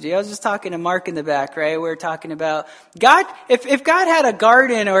wants to do. I was just talking to Mark in the back, right? We were talking about God. If God had a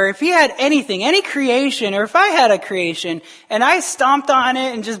garden, or if He had anything, any creation, or if I had a creation and I stomped on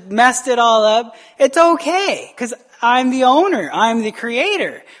it and just messed it all up, it's okay, because I'm the owner. I'm the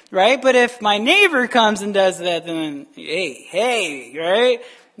creator, right? But if my neighbor comes and does that, then hey, right?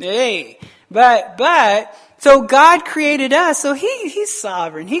 Hey. But, so God created us, so He's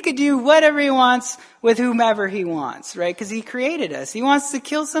sovereign. He could do whatever He wants with whomever He wants, right? Because He created us. He wants to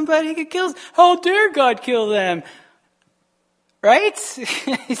kill somebody, He could kill. How dare God kill them? Right?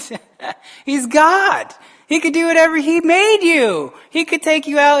 He's God. He could do whatever. He made you. He could take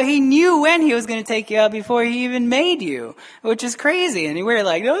you out. He knew when He was going to take you out before He even made you, which is crazy. And we're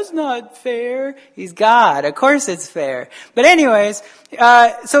like, that's not fair. He's God. Of course it's fair. But anyways,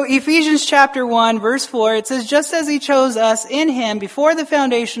 so Ephesians chapter 1, verse 4, it says, just as He chose us in Him before the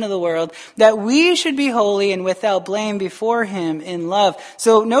foundation of the world, that we should be holy and without blame before Him in love.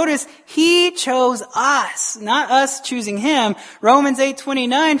 So notice, He chose us, not us choosing Him. Romans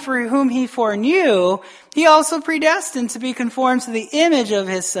 8:29, for whom He foreknew, He also predestined to be conformed to the image of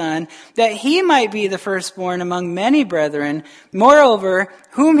His Son, that He might be the firstborn among many brethren. Moreover,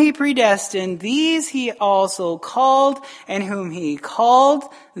 whom He predestined, these He also called, and whom He called,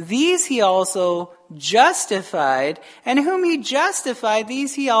 these He also justified, and whom He justified,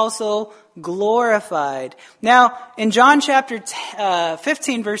 these He also glorified. Now, in John chapter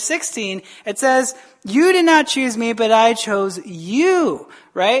 15, verse 16, it says, you did not choose me, but I chose you,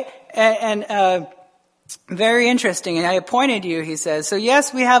 right? And very interesting. And I appointed you, He says. So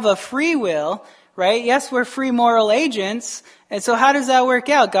yes, we have a free will, right? Yes, we're free moral agents. And so how does that work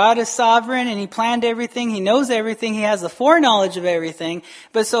out? God is sovereign and He planned everything. He knows everything. He has the foreknowledge of everything.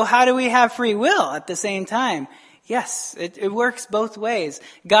 But so how do we have free will at the same time? Yes, it works both ways.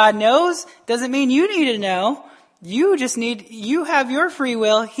 God knows doesn't mean you need to know. You have your free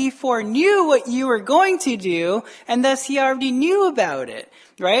will. He foreknew what you were going to do, and thus He already knew about it.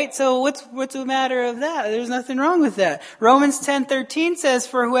 Right? So what's the matter of that? There's nothing wrong with that. Romans 10:13 says,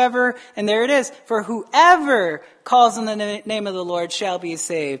 for whoever, and there it is, for whoever calls on the name of the Lord shall be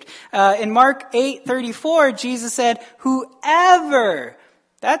saved. In Mark 8:34, Jesus said, whoever,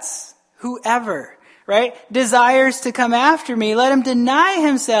 that's whoever, right, desires to come after me, let him deny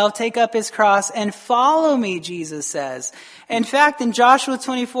himself, take up his cross, and follow me, Jesus says. In fact, in Joshua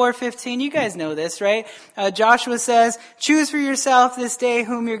 24:15, you guys know this, right? Joshua says, choose for yourself this day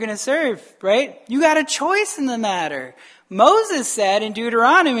whom you're going to serve, right? You got a choice in the matter. Moses said in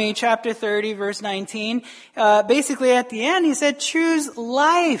Deuteronomy chapter 30, verse 19, basically at the end, he said, choose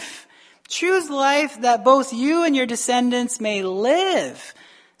life. Choose life that both you and your descendants may live.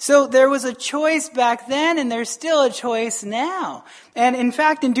 So there was a choice back then, and there's still a choice now. And in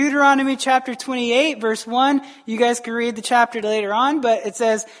fact, in Deuteronomy chapter 28, verse 1, you guys can read the chapter later on, but it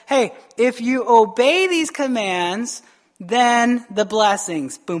says, hey, if you obey these commands, then the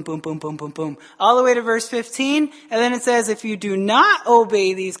blessings, boom, boom, boom, boom, boom, boom, all the way to verse 15. And then it says, if you do not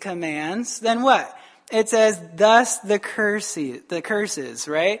obey these commands, then what? it says, thus the curses,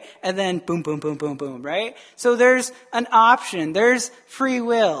 right? And then boom, boom, boom, boom, boom, right? So there's an option. There's free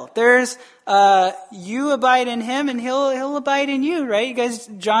will. There's, you abide in him and he'll abide in you, right? You guys,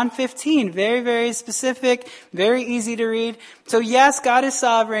 John 15, very, very specific, very easy to read. So yes, God is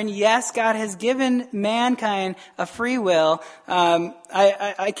sovereign. Yes, God has given mankind a free will.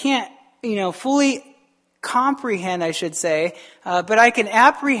 I can't, fully comprehend, I should say, but I can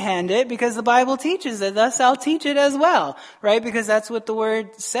apprehend it because the Bible teaches it. Thus I'll teach it as well, right? Because that's what the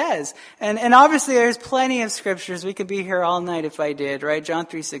Word says. And obviously there's plenty of scriptures. We could be here all night if I did, right? John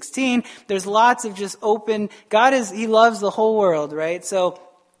 3:16. There's lots of just open, He loves the whole world, right? So,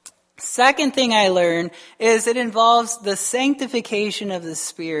 second thing I learned is it involves the sanctification of the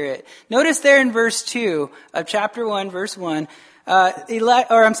Spirit. Notice there in verse 2 of chapter 1, verse 1,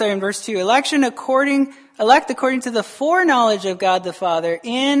 in verse 2, elect according to the foreknowledge of God the Father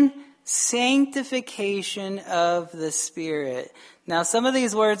in sanctification of the Spirit. Now, some of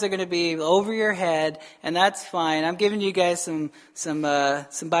these words are going to be over your head, and that's fine. I'm giving you guys some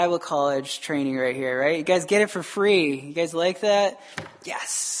Bible college training right here, right? You guys get it for free. You guys like that?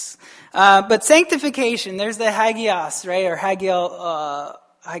 Yes. But sanctification, there's the hagios, right? Or hagios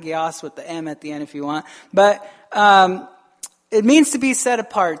with the M at the end if you want. But, it means to be set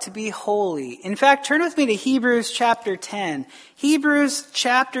apart, to be holy. In fact, turn with me to Hebrews chapter 10. Hebrews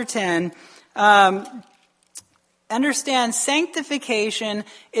chapter 10. Understand, sanctification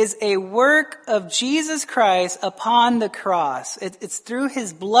is a work of Jesus Christ upon the cross. It's through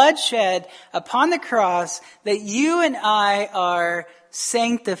his blood shed upon the cross that you and I are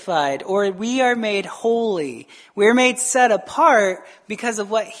sanctified, or we are made holy. We're made set apart because of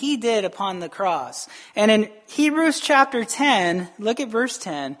what he did upon the cross. And in Hebrews chapter 10, look at verse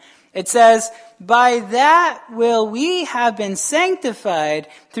 10, it says, by that will we have been sanctified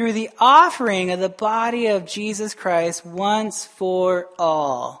through the offering of the body of Jesus Christ once for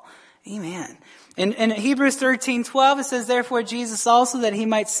all. Amen. In Hebrews 13:12, it says, therefore Jesus also, that he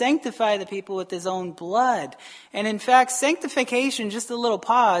might sanctify the people with his own blood. And in fact, sanctification, just a little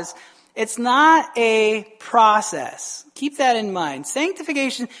pause, it's not a process. Keep that in mind.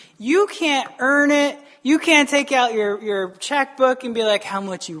 Sanctification, you can't earn it. You can't take out your checkbook and be like, how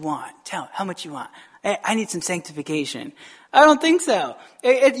much you want? Tell me, how much you want? I need some sanctification. I don't think so.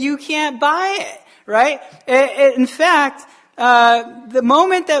 You can't buy it, right? In fact, the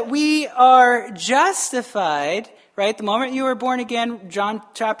moment that we are justified, right, the moment you were born again, John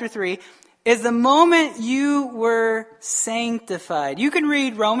chapter 3, is the moment you were sanctified. You can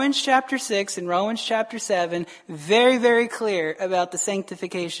read Romans chapter 6 and Romans chapter 7, very, very clear about the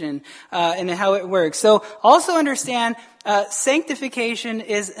sanctification and how it works. So also understand, sanctification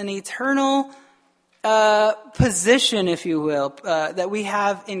is an eternal position, if you will, that we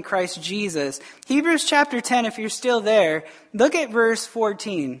have in Christ Jesus. Hebrews chapter 10, if you're still there, look at verse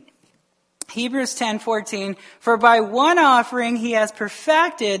 14. Hebrews 10:14. For by one offering he has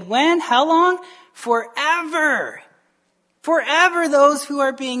perfected, when? How long? Forever. Forever those who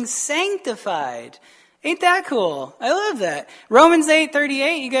are being sanctified. Ain't that cool? I love that. Romans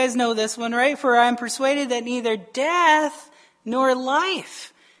 8:38, you guys know this one, right? For I am persuaded that neither death nor life.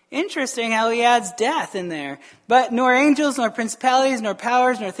 Interesting how he adds death in there. But nor angels, nor principalities, nor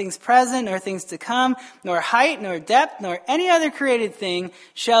powers, nor things present, nor things to come, nor height, nor depth, nor any other created thing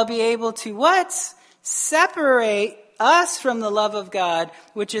shall be able to what? Separate us from the love of God,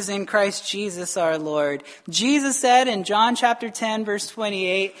 which is in Christ Jesus our Lord. Jesus said in John chapter 10, verse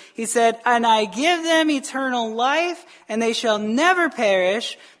 28, he said, and I give them eternal life, and they shall never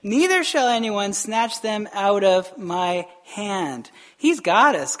perish, neither shall anyone snatch them out of my hand. He's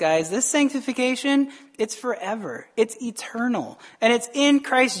got us, guys. This sanctification, it's forever. It's eternal. And it's in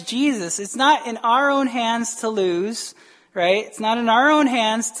Christ Jesus. It's not in our own hands to lose, right? It's not in our own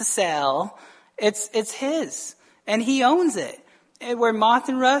hands to sell. It's his. And he owns it. Where moth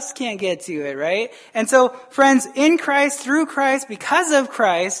and rust can't get to it, right? And so, friends, in Christ, through Christ, because of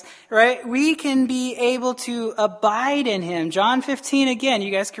Christ, right, we can be able to abide in him. John 15, again,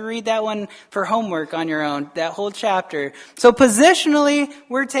 you guys can read that one for homework on your own, that whole chapter. So positionally,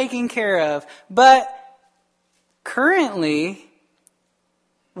 we're taken care of. But currently,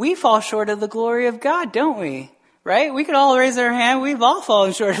 we fall short of the glory of God, don't we? Right? We could all raise our hand. We've all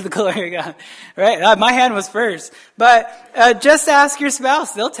fallen short of the glory of God. Right? My hand was first. But just ask your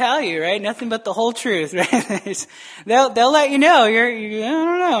spouse. They'll tell you, right? Nothing but the whole truth, right? They'll let you know. I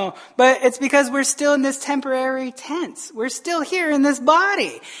don't know. But it's because we're still in this temporary tense. We're still here in this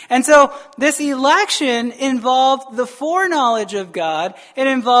body. And so this election involved the foreknowledge of God. It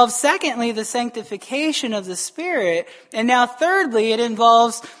involves, secondly, the sanctification of the Spirit. And now thirdly, it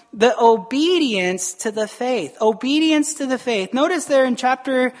involves the obedience to the faith. Obedience to the faith. Notice there in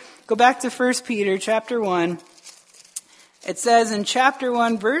go back to 1 Peter chapter 1. It says in chapter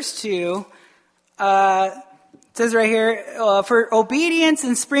 1, verse 2, it says right here, for obedience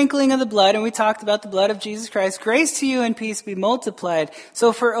and sprinkling of the blood, and we talked about the blood of Jesus Christ, grace to you and peace be multiplied.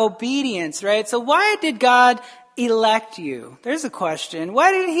 So for obedience, right? So why did God elect you? There's a question.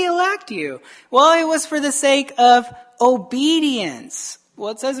 Why did he elect you? Well, it was for the sake of obedience.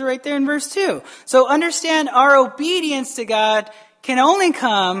 Well, it says it right there in verse 2. So understand our obedience to God can only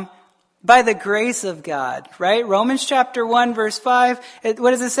come by the grace of God, right? Romans chapter 1 verse 5, what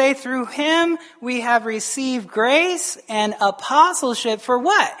does it say? Through him we have received grace and apostleship for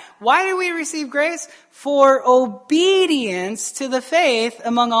what? Why do we receive grace? For obedience to the faith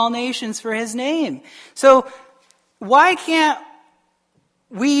among all nations for his name. So why can't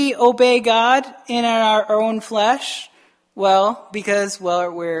we obey God in our own flesh? Well, because,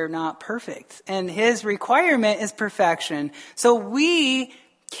 we're not perfect. And his requirement is perfection. So we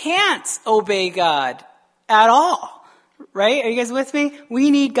can't obey God at all. Right? Are you guys with me? We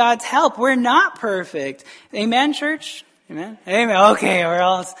need God's help. We're not perfect. Amen, church? Amen? Amen. Okay,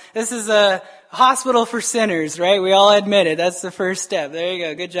 this is a hospital for sinners, right? We all admit it. That's the first step. There you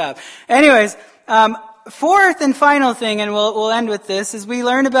go. Good job. Anyways, fourth and final thing, and we'll end with this, is we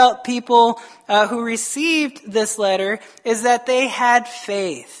learn about people who received this letter, is that they had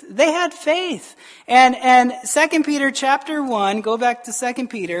faith. They had faith. And 2 Peter chapter 1, go back to 2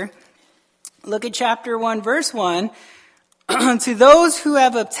 Peter, look at chapter 1, verse 1. To those who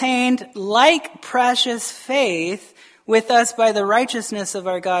have obtained like precious faith with us by the righteousness of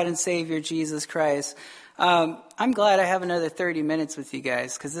our God and Savior Jesus Christ. I'm glad I have another 30 minutes with you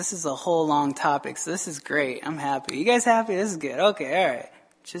guys, because this is a whole long topic, so this is great. I'm happy. You guys happy? This is good. Okay, all right.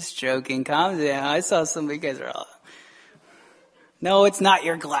 Just joking. Calm down. I saw some of you guys are all... No, it's not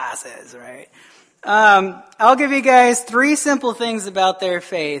your glasses, right? I'll give you guys 3 simple things about their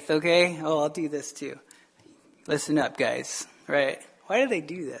faith, okay? Oh, I'll do this too. Listen up, guys, right? Why did they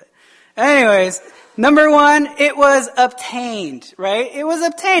do that? Anyways, number 1, it was obtained, right? It was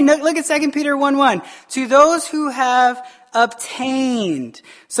obtained. Look at 2 Peter 1:1. To those who have obtained.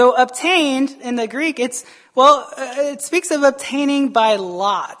 So obtained in the Greek, it speaks of obtaining by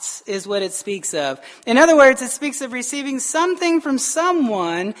lots is what it speaks of. In other words, it speaks of receiving something from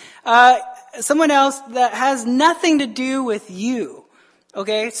someone else that has nothing to do with you.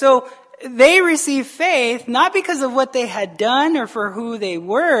 Okay, so they received faith not because of what they had done or for who they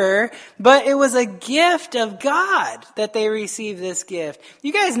were, but it was a gift of God that they received this gift.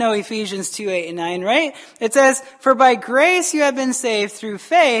 You guys know Ephesians 2:8-9, right? It says, for by grace you have been saved through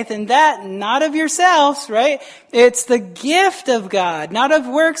faith, and that not of yourselves, right? It's the gift of God, not of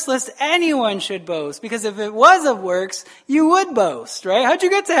works, lest anyone should boast. Because if it was of works, you would boast, right? How'd you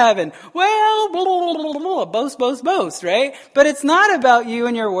get to heaven? Well, blah, blah, blah, blah, blah, boast, right? But it's not about you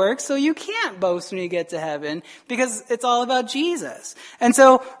and your works, so you can't boast when you get to heaven, because it's all about Jesus. And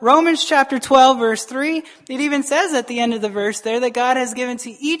so Romans chapter 12 verse 3, it even says at the end of the verse there that God has given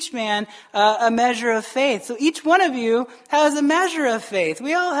to each man a measure of faith. So each one of you has a measure of faith.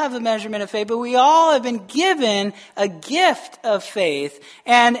 We all have a measurement of faith, but we all have been given a gift of faith.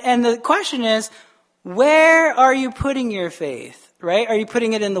 And the question is, where are you putting your faith, right? Are you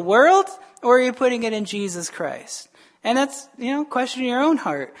putting it in the world, or are you putting it in Jesus Christ? And that's, question your own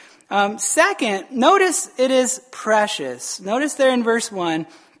heart. Second, notice it is precious. Notice there in verse 1,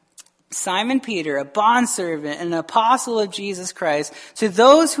 Simon Peter, a bondservant and an apostle of Jesus Christ, to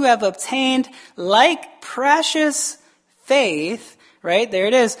those who have obtained like precious faith, right? There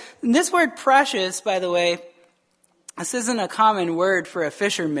it is. And this word precious, by the way, this isn't a common word for a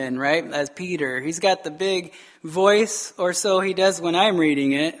fisherman, right? As Peter. He's got the big voice, or so he does when I'm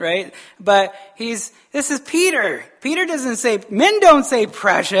reading it, right? But this is Peter. Peter men don't say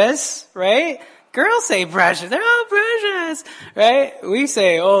precious, right? Girls say precious. They're all precious, right? We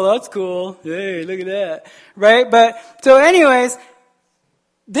say, oh, that's cool. Hey, look at that, right? But, so anyways,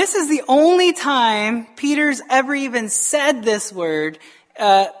 this is the only time Peter's ever even said this word,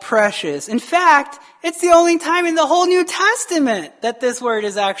 precious. In fact, it's the only time in the whole New Testament that this word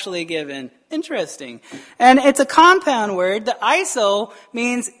is actually given. Interesting. And it's a compound word. The iso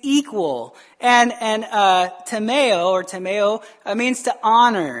means equal. And temeo means to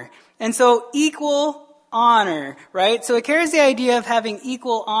honor. And so equal honor, right? So it carries the idea of having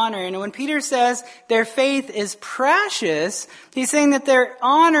equal honor. And when Peter says their faith is precious, he's saying that they're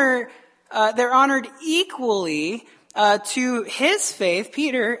honored equally to his faith,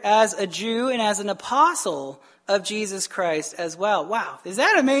 Peter, as a Jew and as an apostle of Jesus Christ as well. Wow, is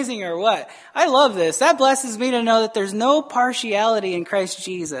that amazing or what? I love this. That blesses me to know that there's no partiality in Christ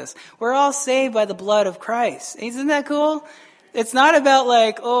Jesus. We're all saved by the blood of Christ. Isn't that cool? It's not about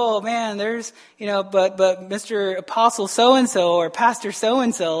like, oh man, there's, but Mr. Apostle so-and-so or Pastor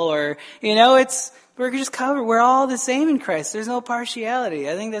so-and-so or, we're just covered. We're all the same in Christ. There's no partiality.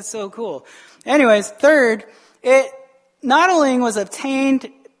 I think that's so cool. Anyways, third, it not only was obtained,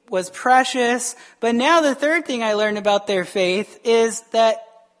 was precious, but now the third thing I learned about their faith is that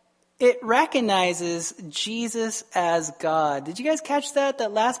it recognizes Jesus as God. Did you guys catch that?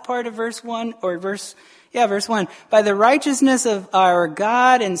 That last part of verse 1 or verse 1. By the righteousness of our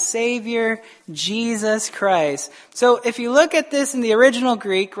God and Savior, Jesus Christ. So if you look at this in the original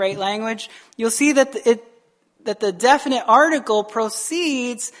Greek, right, language, you'll see that the definite article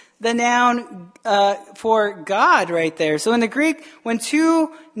precedes the noun for God right there. So in the Greek, when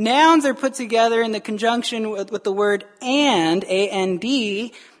two nouns are put together in the conjunction with the word and,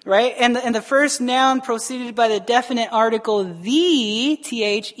 A-N-D, right, and the first noun preceded by the definite article the,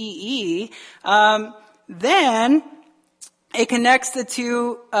 T-H-E-E, then it connects the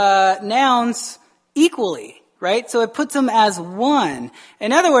two nouns equally, right? So it puts them as one.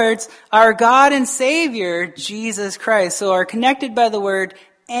 In other words, our God and Savior, Jesus Christ, so are connected by the word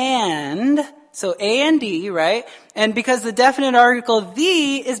and, so A and D, right? And because the definite article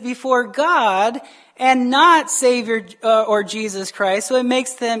the is before God and not Savior or Jesus Christ, so it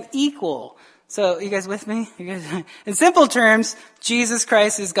makes them equal. So, you guys with me? In simple terms, Jesus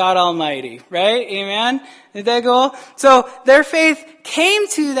Christ is God Almighty, right? Amen? Is that cool? So, their faith came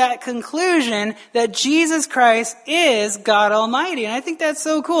to that conclusion that Jesus Christ is God Almighty. And I think that's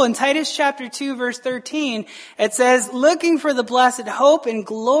so cool. In Titus chapter 2, verse 13, it says, looking for the blessed hope and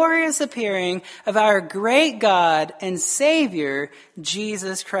glorious appearing of our great God and Savior,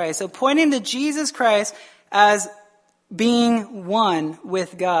 Jesus Christ. So, pointing to Jesus Christ as being one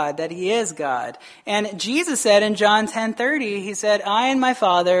with God, that he is God. And Jesus said in John 10:30, he said, I and my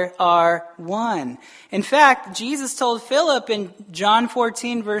Father are one. In fact, Jesus told Philip in John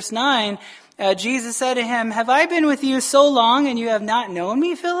 14 verse 9, Jesus said to him, have I been with you so long and you have not known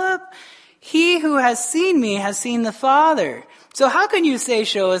me, Philip? He who has seen me has seen the Father. So how can you say,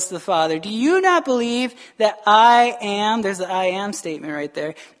 show us the Father? Do you not believe that I am, there's the I am statement right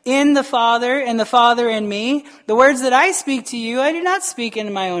there, in the Father and the Father in me? The words that I speak to you, I do not speak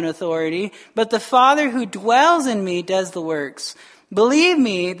in my own authority, but the Father who dwells in me does the works. Believe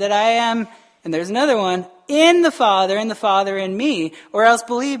me that I am, and there's another one, in the Father and the Father in me, or else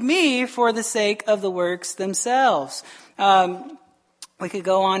believe me for the sake of the works themselves. We could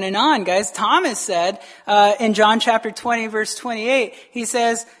go on, guys. Thomas said in John chapter 20, verse 28, he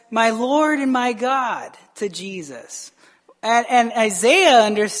says, my Lord and my God, to Jesus. And Isaiah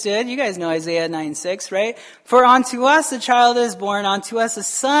understood, you guys know Isaiah 9:6, right? For unto us a child is born, unto us a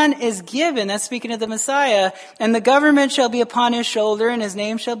son is given. That's speaking of the Messiah. And the government shall be upon his shoulder, and his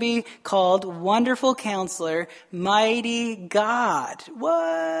name shall be called Wonderful Counselor, Mighty God.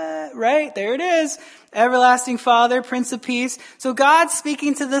 What? Right? There it is. Everlasting Father, Prince of Peace. So God's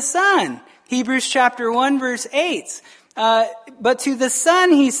speaking to the Son. Hebrews chapter 1, verse 8. But to the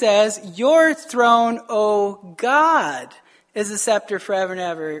Son, he says, your throne, O God, is a scepter forever and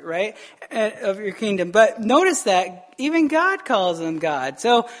ever, right? Of your kingdom. But notice that even God calls him God.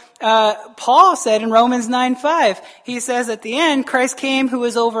 So, Paul said in Romans 9:5, he says at the end, Christ came who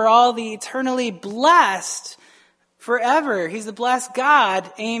is over all, the eternally blessed forever. He's the blessed God.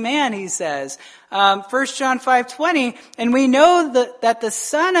 Amen, he says. 1 John 5:20, and we know that the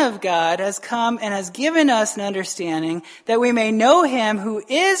Son of God has come and has given us an understanding that we may know him who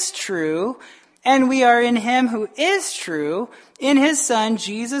is true, and we are in him who is true, in his Son,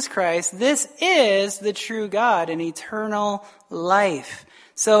 Jesus Christ. This is the true God and eternal life.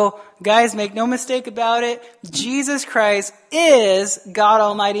 So, guys, make no mistake about it. Jesus Christ is God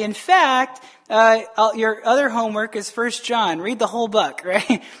Almighty. In fact, your other homework is 1 John. Read the whole book,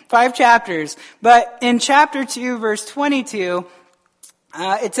 right? 5 chapters. But in chapter 2, verse 22,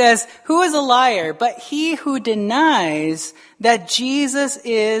 it says, who is a liar but he who denies that Jesus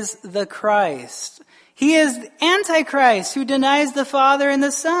is the Christ? He is the Antichrist who denies the Father and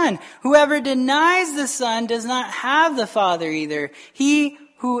the Son. Whoever denies the Son does not have the Father either. He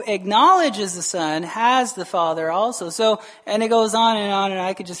who acknowledges the Son has the Father also. So, and it goes on, and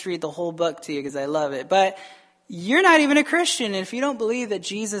I could just read the whole book to you because I love it. But you're not even a Christian if you don't believe that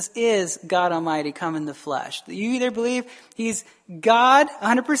Jesus is God Almighty come in the flesh. You either believe he's God,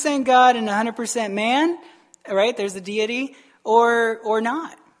 100% God and 100% man, right? There's the deity, or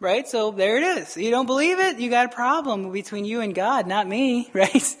not. right? So there it is. You don't believe it? You got a problem between you and God, not me,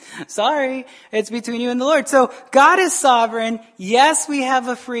 right? Sorry. It's between you and the Lord. So God is sovereign. Yes, we have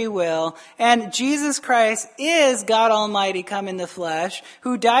a free will. And Jesus Christ is God Almighty come in the flesh,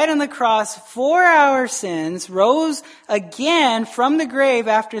 who died on the cross for our sins, rose again from the grave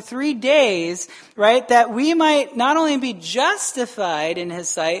after 3 days, right? That we might not only be justified in his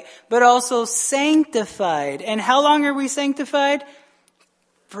sight, but also sanctified. And how long are we sanctified?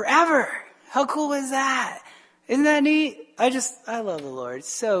 Forever. How cool is that? Isn't that neat? I love the Lord. It's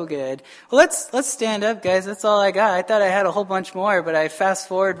so good. Well, let's stand up, guys. That's all I got. I thought I had a whole bunch more, but I fast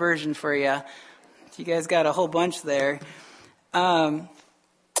forward version for you. You guys got a whole bunch there.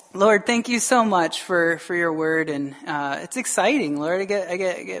 Lord, thank you so much for your word, and it's exciting, Lord. I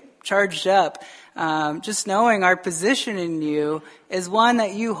get charged up. Just knowing our position in you is one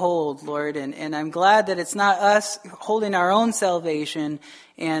that you hold, Lord, and I'm glad that it's not us holding our own salvation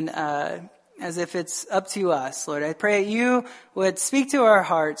and as if it's up to us, Lord. I pray that you would speak to our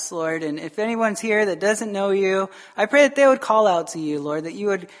hearts, Lord, and if anyone's here that doesn't know you, I pray that they would call out to you, Lord, that you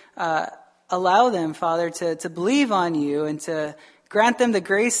would allow them, Father, to believe on you and to grant them the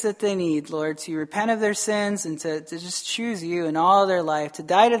grace that they need, Lord, to repent of their sins and to just choose you in all their life, to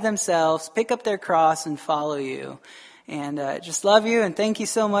die to themselves, pick up their cross, and follow you. And just love you, and thank you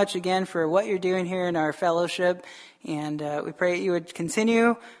so much again for what you're doing here in our fellowship. And we pray that you would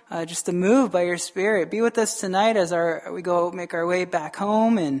continue just to move by your Spirit. Be with us tonight as we go make our way back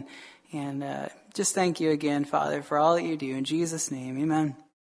home. And just thank you again, Father, for all that you do. In Jesus' name, amen.